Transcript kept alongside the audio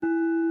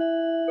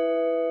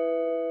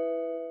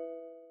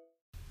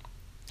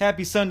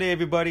Happy Sunday,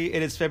 everybody.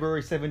 It is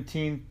February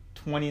 17th,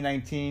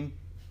 2019.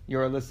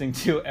 You're listening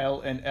to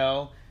L and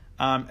L.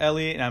 I'm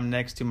Ellie, and I'm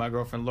next to my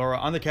girlfriend Laura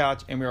on the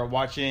couch, and we are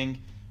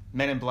watching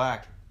Men in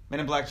Black. Men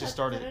in Black just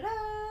started.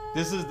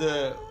 This is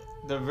the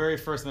very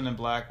first Men in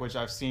Black, which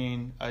I've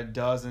seen a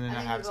dozen and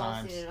a half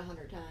times. I've seen it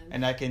 100 times.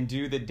 And I can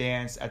do the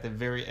dance at the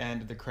very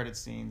end of the credit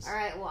scenes. All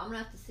right, well, I'm going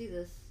to have to see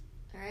this.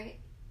 All right?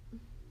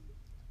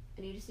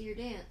 I need to see your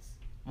dance.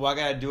 Well, I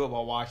gotta do it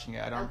while watching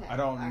it. I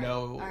don't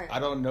know. Right. I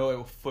don't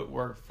know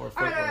footwork for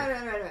footwork. All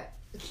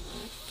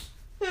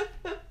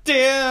right.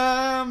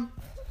 Damn!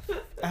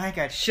 I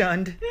got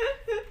shunned.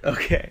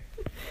 Okay.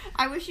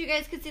 I wish you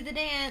guys could see the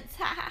dance.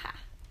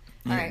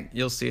 All right.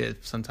 You'll see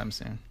it sometime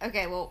soon.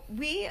 Okay. Well,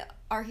 we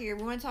are here.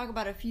 We want to talk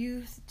about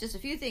just a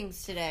few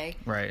things today.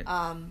 Right.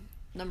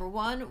 Number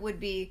one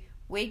would be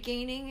weight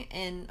gaining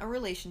in a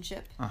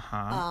relationship.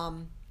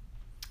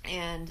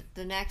 And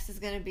the next is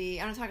going to be,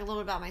 I'm going to talk a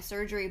little about my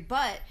surgery,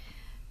 but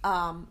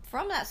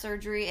from that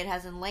surgery, it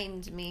has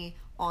enlightened me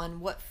on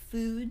what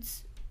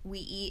foods we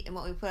eat and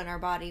what we put in our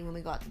body when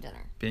we go out to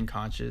dinner. Being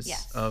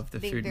conscious of the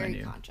food menu. Being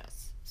very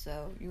conscious.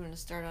 So, you want to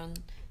start on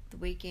the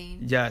weight gain?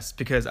 Yes,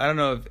 because I don't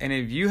know if any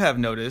of you have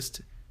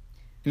noticed,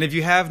 and if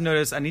you have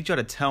noticed, I need y'all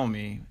to tell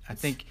me. I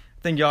think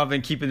y'all have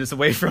been keeping this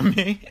away from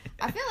me.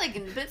 I feel like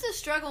it's a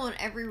struggle in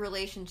every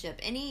relationship.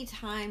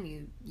 Anytime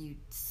you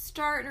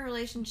start in a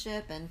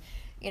relationship and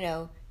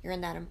you're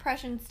in that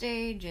impression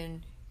stage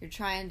and you're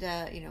trying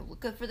to, look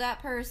good for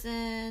that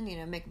person,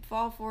 make them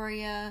fall for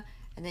you.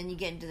 And then you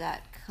get into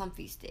that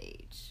comfy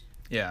stage.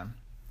 Yeah.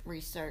 Where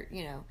you start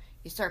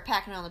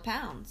packing on the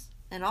pounds.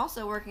 And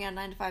also working at a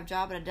 9-to-5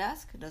 job at a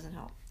desk, it doesn't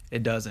help.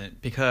 It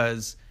doesn't,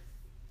 because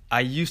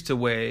I used to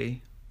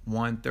weigh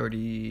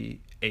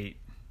 138.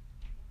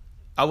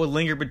 I would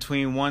linger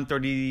between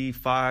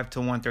 135 to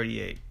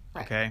 138.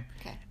 Right. Okay.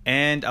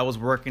 And I was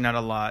working out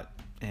a lot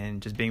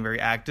and just being very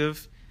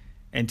active.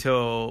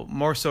 Until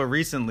more so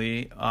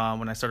recently,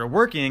 when I started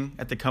working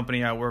at the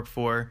company I work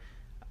for,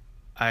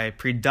 I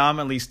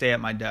predominantly stay at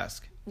my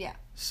desk. Yeah.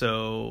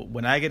 So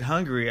when I get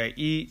hungry, I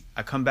eat,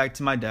 I come back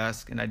to my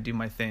desk, and I do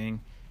my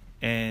thing.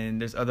 And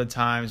there's other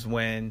times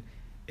when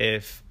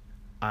if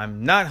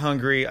I'm not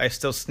hungry, I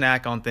still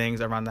snack on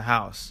things around the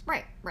house.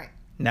 Right.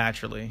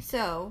 Naturally.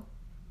 So,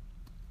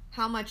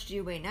 how much do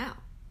you weigh now?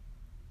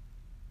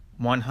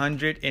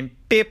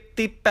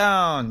 150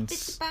 pounds.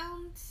 50 pounds?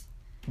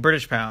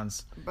 British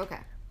pounds. Okay.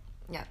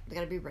 Yeah, they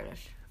gotta be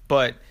British.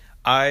 But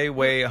I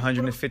weigh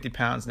 150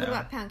 pounds now. What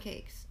about pound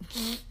cakes?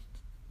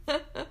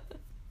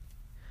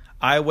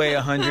 I weigh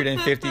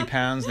 150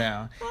 pounds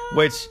now,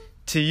 which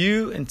to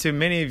you and to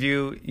many of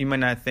you, you might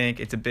not think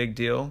it's a big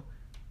deal,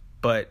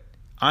 but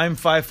I'm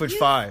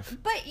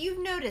 5'5". But you've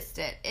noticed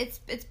it. It's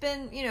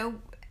been,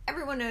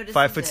 everyone notices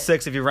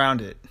 5'6" if you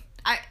round it.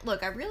 I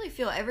really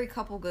feel every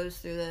couple goes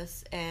through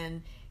this,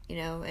 and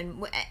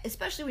and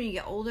especially when you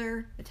get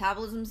older,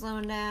 metabolism's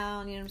slowing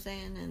down, you know what I'm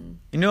saying?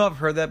 And I've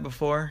heard that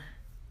before.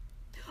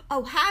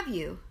 Oh, have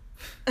you?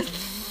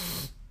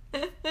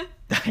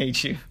 I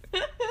hate you.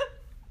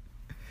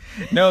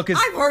 No,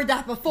 because I've heard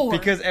that before.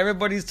 Because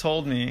everybody's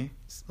told me,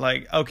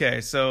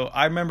 okay, so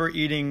I remember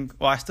eating,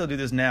 well, I still do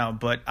this now,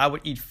 but I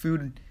would eat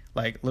food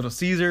like Little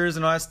Caesars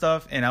and all that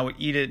stuff, and I would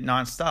eat it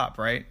nonstop,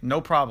 right? No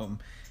problem.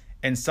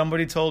 And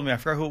somebody told me, I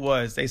forgot who it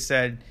was, they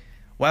said,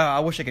 wow, I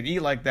wish I could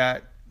eat like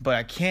that, but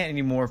I can't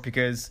anymore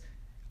because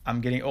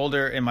I'm getting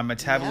older and my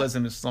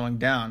metabolism is slowing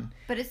down.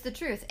 But it's the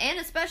truth. And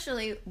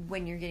especially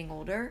when you're getting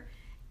older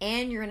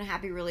and you're in a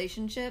happy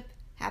relationship,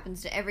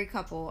 happens to every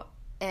couple.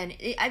 And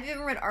I've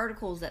even read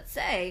articles that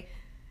say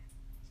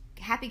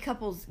happy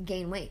couples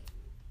gain weight.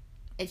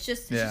 It's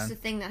just a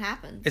thing that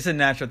happens. It's a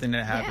natural thing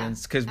that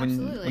happens because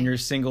when you're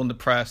single and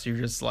depressed, you're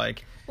just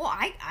like, well,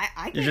 I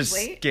gained weight. You're just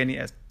skinny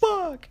as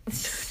fuck.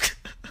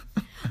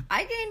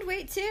 I gained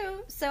weight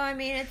too. So, I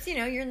mean, it's,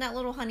 you're in that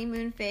little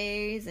honeymoon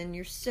phase and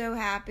you're so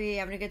happy,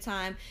 having a good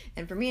time.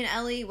 And for me and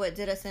Ellie, what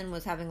did us in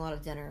was having a lot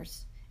of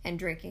dinners and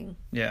drinking.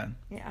 Yeah.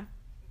 Yeah.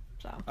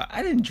 So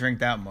I didn't drink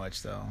that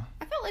much though.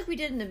 I felt like we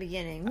did in the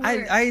beginning.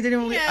 I didn't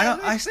really.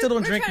 I still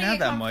don't drink now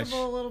that much. A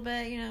little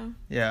bit,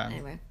 Yeah.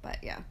 Anyway, but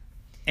yeah.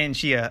 And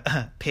she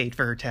paid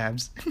for her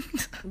tabs.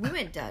 We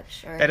went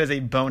Dutch. All right? That is a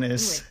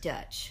bonus. We went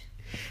Dutch.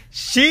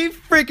 She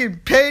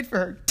freaking paid for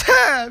her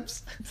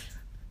tabs.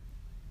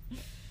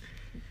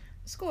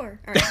 Score.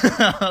 All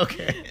right.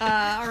 Okay.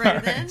 All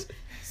right then.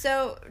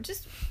 So,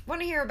 just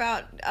want to hear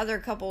about other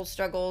couples'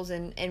 struggles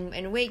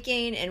and weight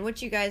gain and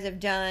what you guys have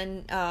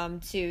done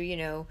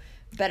to,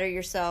 better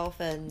yourself.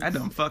 And I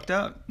done fucked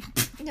up.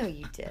 No,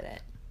 you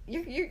didn't.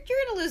 You're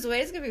gonna lose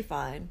weight. It's gonna be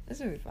fine.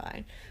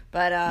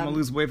 But I'm gonna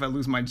lose weight if I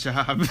lose my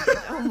job.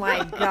 Oh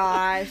my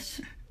gosh.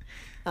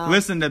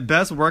 Listen, the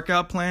best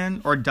workout plan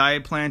or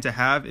diet plan to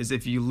have is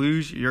if you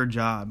lose your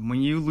job.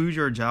 When you lose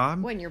your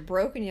job... When you're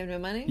broke and you have no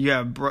money?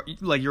 Yeah,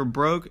 you're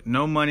broke,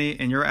 no money,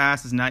 and your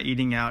ass is not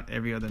eating out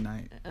every other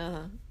night.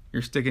 Uh-huh.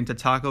 You're sticking to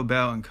Taco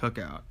Bell and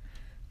Cookout.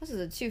 Those are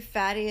the two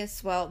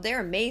fattiest... Well,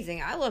 they're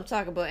amazing. I love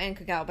Taco Bell and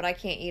Cookout, but I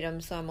can't eat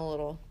them, so I'm a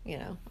little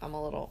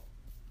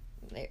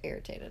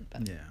irritated.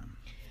 But, yeah.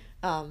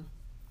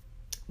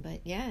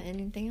 But yeah,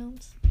 anything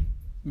else?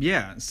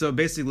 Yeah, so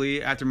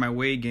basically, after my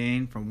weight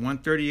gain from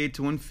 138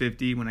 to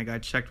 150, when I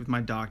got checked with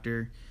my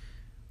doctor,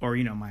 or,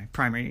 my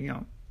primary,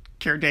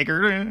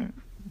 caretaker.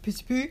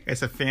 PCP?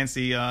 It's a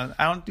fancy, I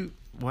don't do,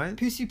 what?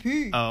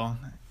 PCP. Oh,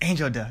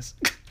 Angel does.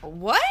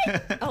 What?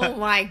 Oh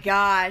my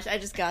gosh, I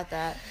just got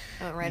that.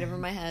 It went right over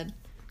my head.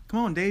 Come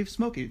on, Dave,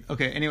 smoke it.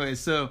 Okay, anyway,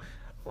 so.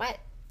 What?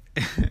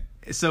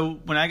 So,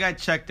 when I got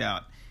checked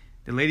out,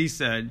 the lady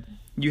said,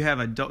 you have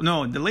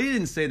no, the lady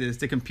didn't say this.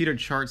 The computer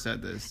chart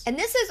said this. And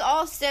this is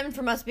all stemmed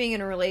from us being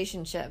in a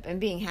relationship and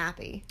being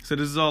happy. So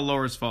this is all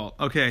Laura's fault.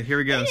 Okay, here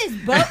we go. It is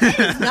both. It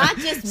is not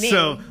just me.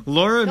 So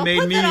Laura Don't made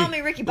put me. That on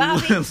me, Ricky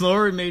Bobby.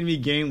 Laura made me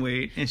gain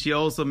weight, and she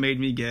also made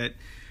me get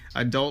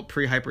adult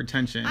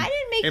pre-hypertension. I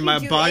didn't make and you my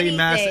do body anything.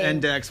 mass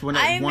index went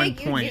at 1 point. I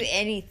didn't make you do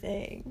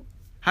anything.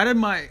 How did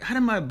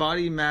my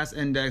body mass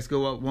index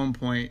go up 1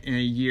 point in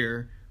a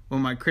year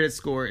when my credit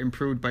score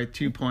improved by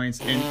 2 points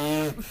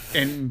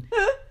in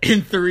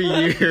 3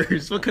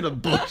 years? What kind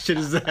of bullshit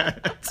is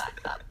that?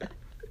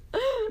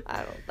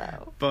 I don't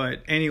know.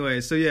 But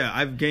anyway, so yeah,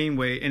 I've gained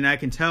weight, and I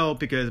can tell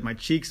because my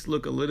cheeks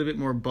look a little bit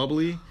more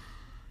bubbly.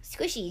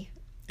 Squishy.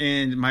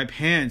 And my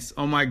pants,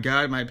 oh my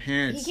god, my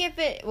pants. He can't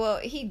fit.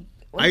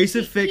 I used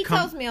to fit he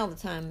tells me all the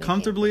time.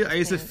 Comfortably, I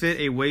used to fit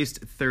a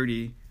waist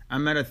 30.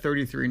 I'm at a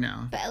 33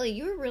 now. But Ellie,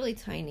 you were really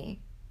tiny.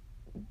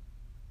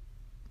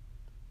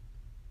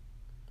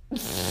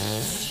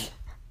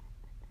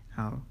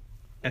 How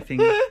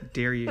effing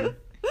dare you?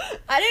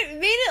 I didn't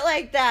mean it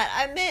like that.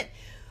 I meant...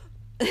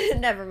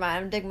 Never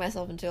mind. I'm digging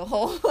myself into a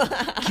hole.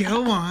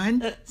 Go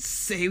on.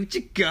 Say what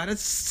you gotta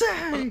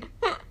say.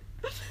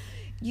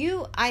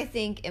 You, I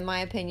think, in my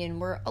opinion,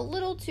 were a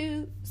little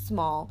too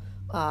small.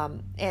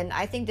 And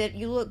I think that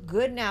you look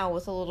good now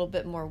with a little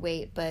bit more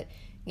weight. But,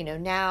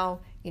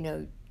 now,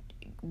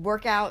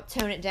 work out,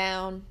 tone it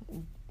down,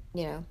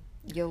 you'll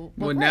look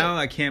Well, right. now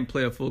I can't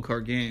play a full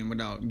card game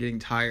without getting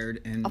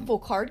tired. And A full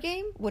card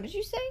game? What did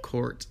you say?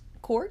 Court.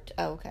 Court?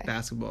 Oh, okay.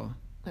 Basketball.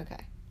 Okay.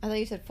 I thought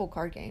you said full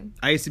card game.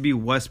 I used to be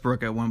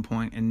Westbrook at one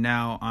point, and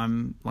now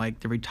I'm like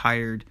the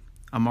retired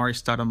Amari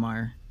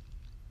Stoudemire.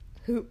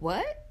 Who?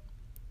 What?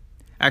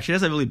 Actually,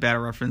 that's a really bad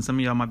reference. Some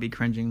of y'all might be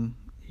cringing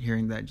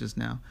hearing that just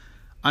now.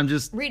 I'm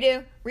just...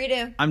 Redo.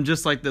 I'm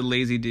just like the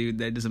lazy dude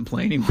that doesn't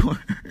play anymore.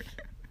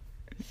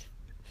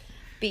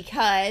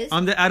 Because...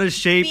 I'm the out of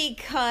shape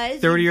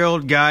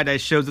 30-year-old guy that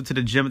shows up to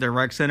the gym at the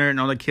rec center, and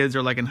all the kids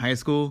are like in high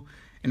school,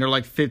 and they're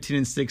like 15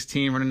 and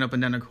 16 running up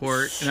and down the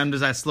court, and I'm just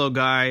that slow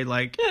guy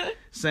like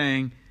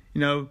saying,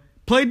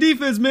 play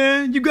defense,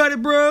 man. You got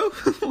it, bro.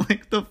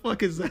 Like, the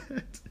fuck is that?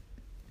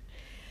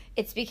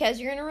 It's because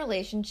you're in a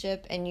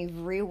relationship and you've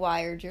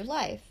rewired your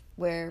life,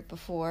 where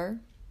before,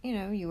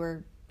 you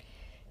were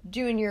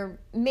doing your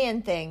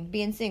man thing,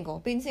 being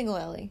single,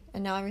 Ellie,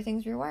 and now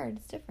everything's rewired.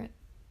 It's different.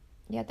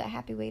 You have that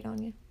happy weight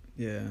on you.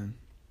 Yeah.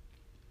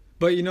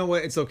 But you know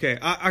what? It's okay.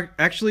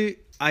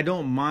 I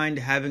don't mind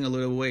having a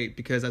little weight,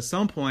 because at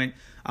some point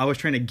I was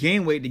trying to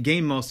gain weight to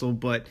gain muscle,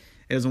 but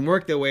it doesn't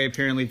work that way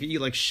apparently if you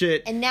eat like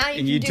shit and now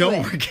you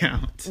don't work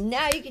out.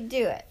 Now you can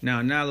do it. Now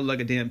I look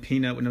like a damn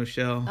peanut with no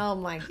shell. Oh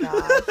my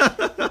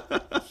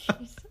gosh.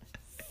 Jesus.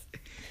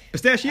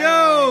 Pistachio!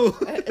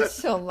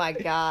 Oh my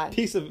god.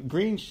 Piece of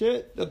green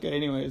shit. Okay,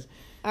 anyways.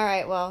 All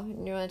right, well,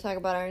 you want to talk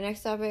about our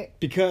next topic?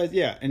 Because,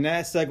 yeah, and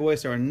that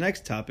segues to our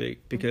next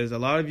topic, because a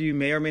lot of you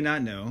may or may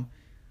not know,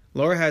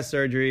 Laura had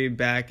surgery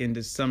back in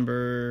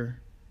December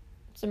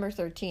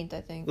 13th, I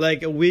think.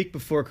 Like a week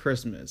before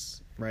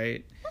Christmas,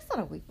 right? That's not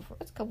a week before.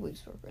 That's a couple weeks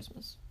before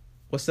Christmas.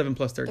 What's 7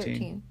 plus 13?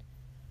 13.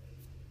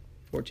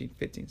 14,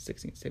 15,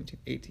 16, 17,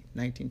 18,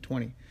 19,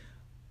 20.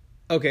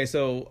 Okay,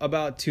 so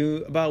about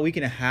a week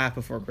and a half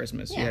before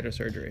Christmas, you had her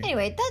surgery.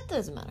 Anyway, that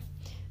doesn't matter.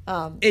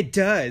 It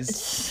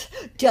does.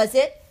 Does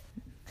it?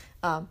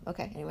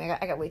 Okay. Anyway,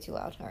 I got way too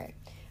loud. All right.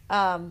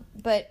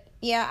 But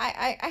yeah,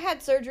 I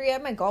had surgery. I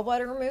had my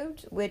gallbladder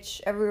removed,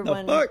 which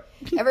everyone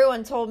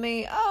told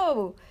me,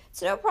 oh,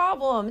 it's no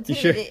problem. It's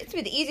gonna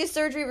be the easiest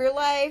surgery of your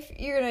life.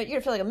 You're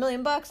gonna feel like $1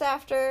 million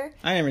after.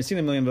 I haven't seen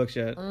 $1 million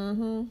yet.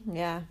 Mm-hmm.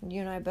 Yeah,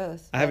 you and I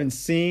both. I haven't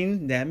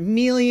seen that $1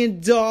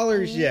 million yet.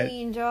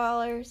 $1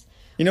 million.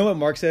 You know what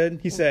Mark said?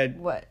 He said,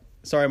 "What?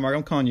 Sorry, Mark,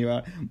 I'm calling you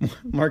out."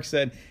 Mark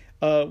said,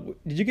 "Did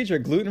you get your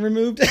gluten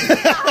removed?" You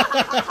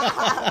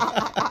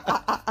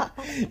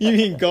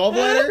mean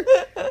gallbladder?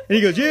 And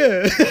he goes,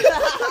 "Yeah."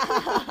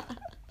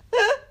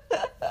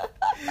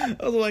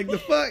 I was like, "The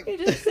fuck?" You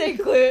just say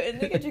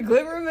gluten. You get your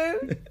gluten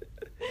removed.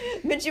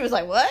 Minchie was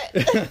like,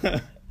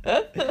 "What?"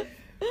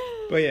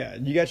 But yeah,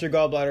 you got your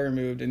gallbladder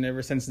removed, and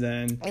ever since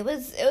then, it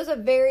was a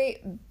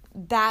very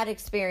bad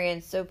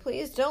experience. So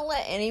please don't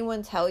let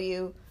anyone tell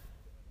you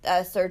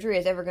surgery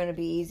is ever going to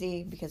be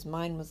easy, because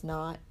mine was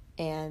not,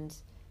 and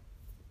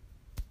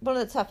one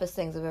of the toughest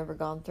things I've ever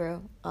gone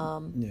through.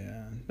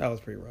 Yeah, that was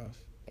pretty rough.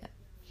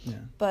 Yeah.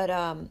 But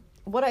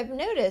what I've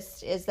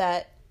noticed is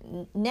that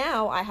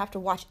now I have to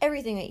watch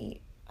everything I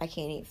eat. I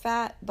can't eat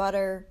fat,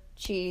 butter,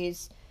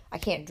 cheese. I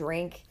can't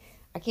drink.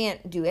 I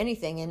can't do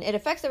anything, and it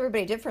affects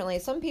everybody differently.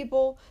 Some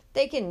people,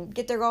 they can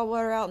get their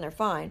gallbladder out and they're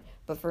fine,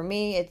 but for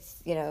me,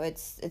 it's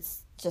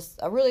it's just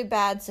a really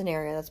bad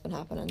scenario that's been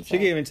happening. So. She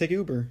can't even take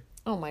Uber.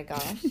 Oh my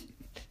gosh, I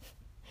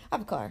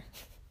have a car.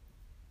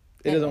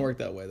 It doesn't work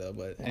that way though,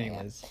 but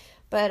anyways.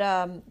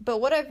 Yeah. But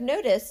what I've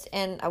noticed,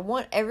 and I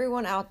want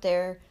everyone out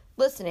there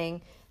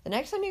listening, the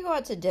next time you go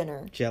out to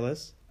dinner,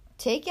 Jealous?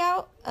 take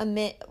out a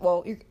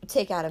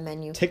take out a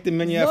menu. Take the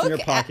menu out from your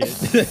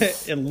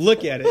pocket and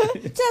look at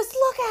it. Just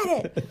look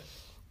at it.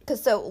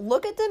 So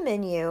look at the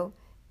menu,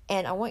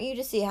 and I want you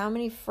to see how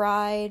many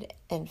fried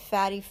and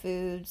fatty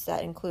foods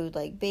that include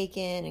like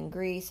bacon and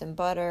grease and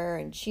butter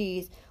and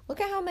cheese. Look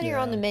at how many are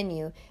on the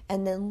menu,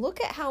 and then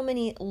look at how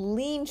many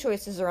lean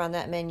choices are on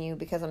that menu,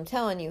 because I'm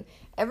telling you,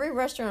 every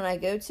restaurant I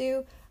go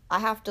to, I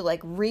have to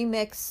like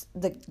remix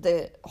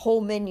the whole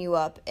menu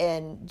up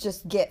and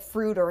just get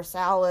fruit or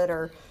salad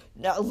or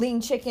lean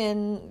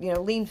chicken,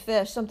 lean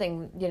fish,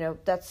 something,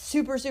 that's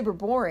super, super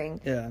boring.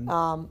 Yeah.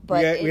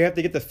 But we have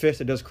to get the fish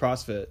that does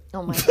CrossFit.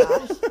 Oh my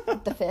gosh.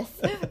 The fifth.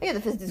 Yeah,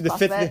 the fifth does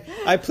CrossFit.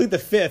 I plead the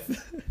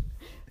fifth.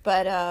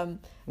 But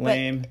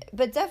lame.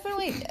 But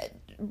definitely,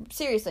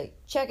 seriously,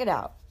 check it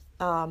out.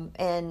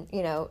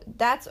 And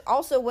that's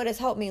also what has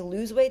helped me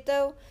lose weight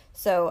though.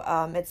 So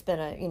it's been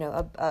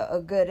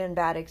a good and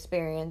bad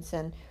experience,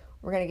 and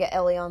we're gonna get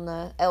Ellie on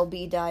the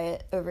LB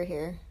diet over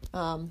here.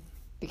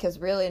 Because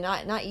really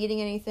not eating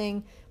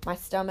anything, my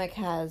stomach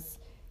has,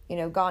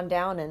 gone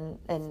down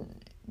and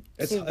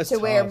to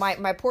where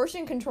my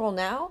portion control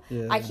now,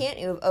 I can't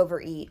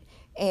overeat,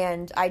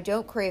 and I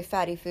don't crave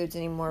fatty foods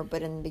anymore.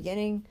 But in the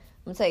beginning,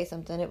 I'm gonna tell you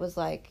something. It was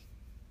like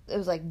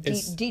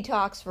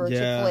detox for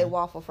Chick-fil-A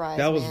waffle fries.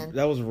 That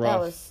was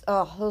rough.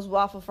 Those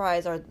waffle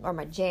fries are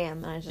my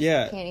jam, and I just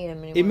can't eat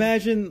them anymore.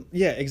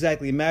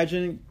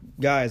 Imagine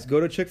guys go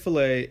to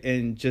Chick-fil-A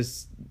and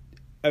just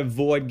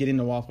avoid getting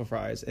the waffle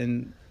fries,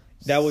 and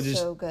that would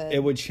just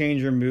it would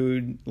change your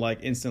mood like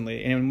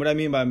instantly. And what I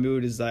mean by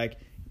mood is like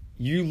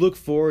you look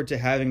forward to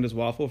having those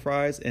waffle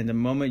fries, and the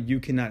moment you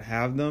cannot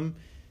have them,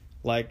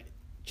 like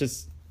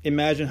just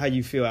imagine how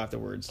you feel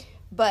afterwards.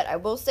 But I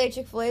will say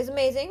Chick-fil-A is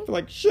amazing.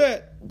 Like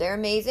shit. They're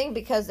amazing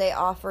because they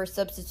offer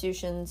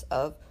substitutions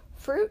of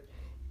fruit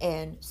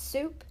and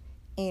soup,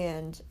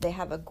 and they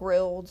have a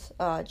grilled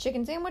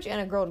chicken sandwich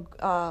and a grilled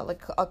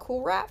like a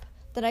cool wrap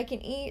that I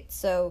can eat.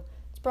 So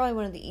it's probably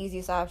one of the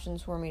easiest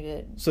options for me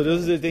to. So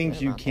those are the things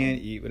you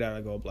can't eat without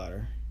a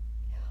gallbladder.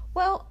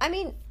 Well, I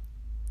mean,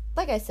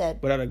 like I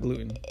said, without a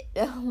gluten.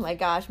 Oh my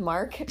gosh,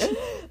 Mark!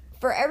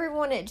 For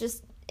everyone, it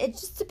just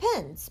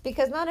depends,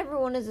 because not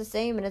everyone is the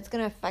same, and it's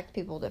going to affect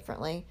people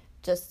differently.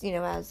 Just,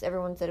 as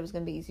everyone said it was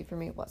going to be easy for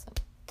me, it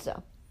wasn't.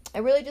 So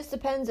it really just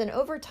depends, and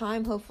over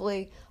time,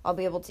 hopefully, I'll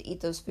be able to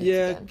eat those foods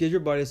again. Because your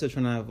body's still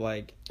trying to,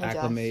 like,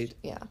 acclimate.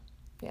 Yeah.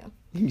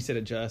 You said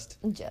adjust.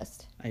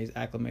 Adjust. I use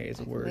acclimate as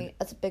a word.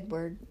 That's a big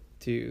word.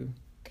 Good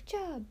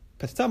job.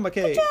 Good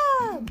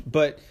job!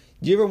 But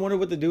do you ever wonder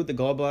what to do with the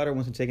gallbladder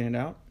once you're taking it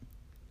out?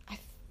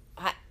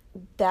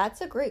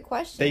 That's a great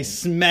question. They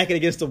smack it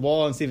against the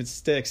wall and see if it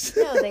sticks.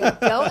 No, they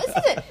don't.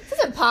 This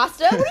isn't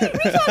pasta. What are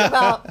you talking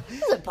about?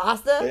 This isn't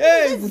pasta.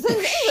 Hey. This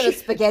isn't a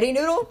spaghetti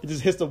noodle. It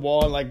just hits the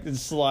wall and like it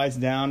slides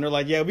down. They're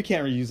like, yeah, we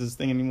can't reuse this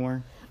thing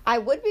anymore. I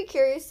would be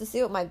curious to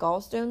see what my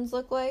gallstones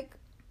look like.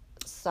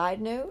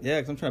 Side note. Yeah,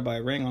 because I'm trying to buy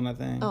a ring on that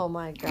thing. Oh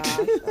my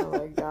gosh. Oh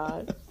my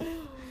god.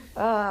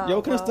 Yo,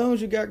 what kind of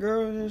stones you got,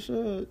 girl? Yeah,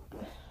 shit.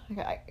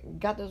 I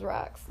got those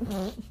rocks.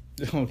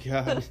 Oh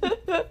god.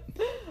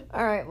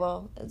 All right,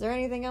 well, is there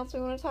anything else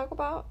we want to talk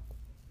about?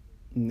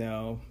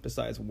 No,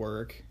 besides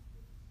work.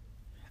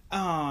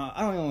 I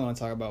don't even want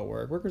to talk about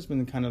work. Work has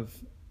been kind of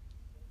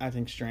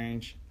acting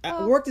strange.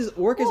 Work is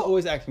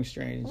always acting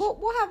strange.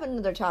 We'll have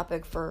another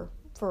topic for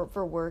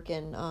work.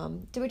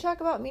 And did we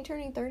talk about me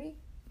turning 30?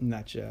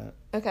 Not yet.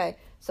 Okay,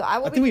 so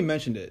I think we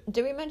mentioned it.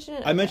 Did we mention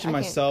it? I mentioned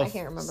myself. I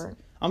can't remember.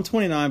 I'm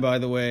 29, by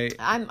the way.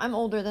 I'm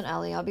older than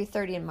Ellie. I'll be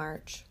 30 in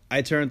March.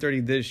 I turned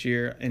 30 this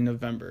year in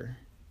November.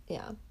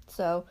 Yeah.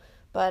 So,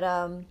 but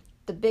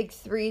the big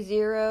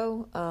 30.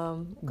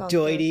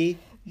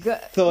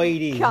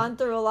 Gone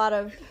through a lot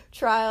of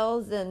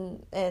trials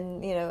and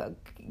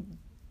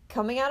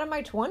coming out of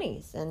my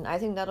 20s, and I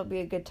think that'll be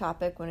a good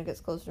topic when it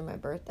gets closer to my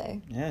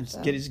birthday. Yeah,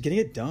 just getting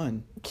it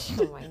done.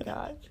 Oh my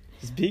gosh.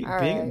 Just being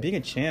a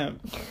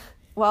champ.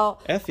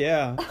 Well. F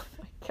yeah. Oh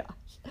my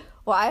gosh.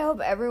 Well, I hope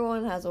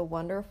everyone has a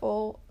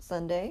wonderful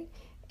Sunday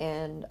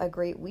and a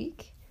great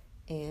week,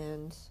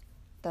 and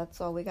that's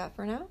all we got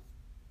for now.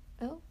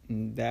 Oh.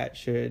 That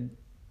should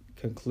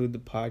conclude the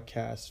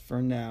podcast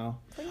for now.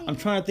 Please. I'm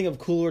trying to think of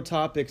cooler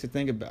topics to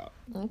think about.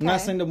 Okay. I'm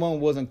not saying the one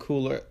wasn't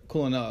cool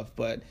enough,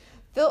 but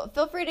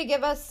feel free to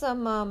give us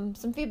some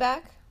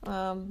feedback.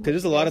 Because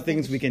there's a lot of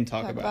things we can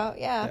talk about.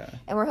 Yeah,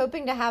 and we're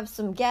hoping to have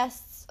some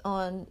guests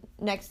on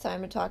next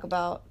time to talk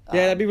about.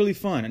 Yeah, that'd be really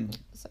fun.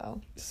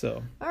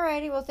 So.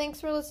 Alrighty, well,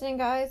 thanks for listening,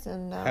 guys,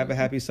 and have a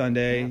happy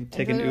Sunday. Yeah,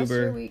 take an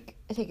Uber.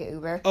 Take an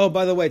Uber. Oh,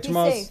 by the way,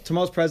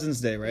 tomorrow's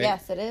President's Day, right?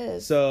 Yes, it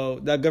is. So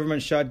that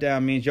government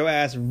shutdown means your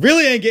ass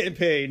really ain't getting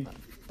paid.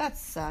 That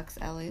sucks,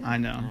 Ellie. I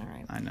know. All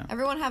right. I know.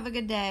 Everyone have a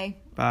good day.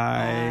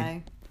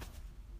 Bye. Bye.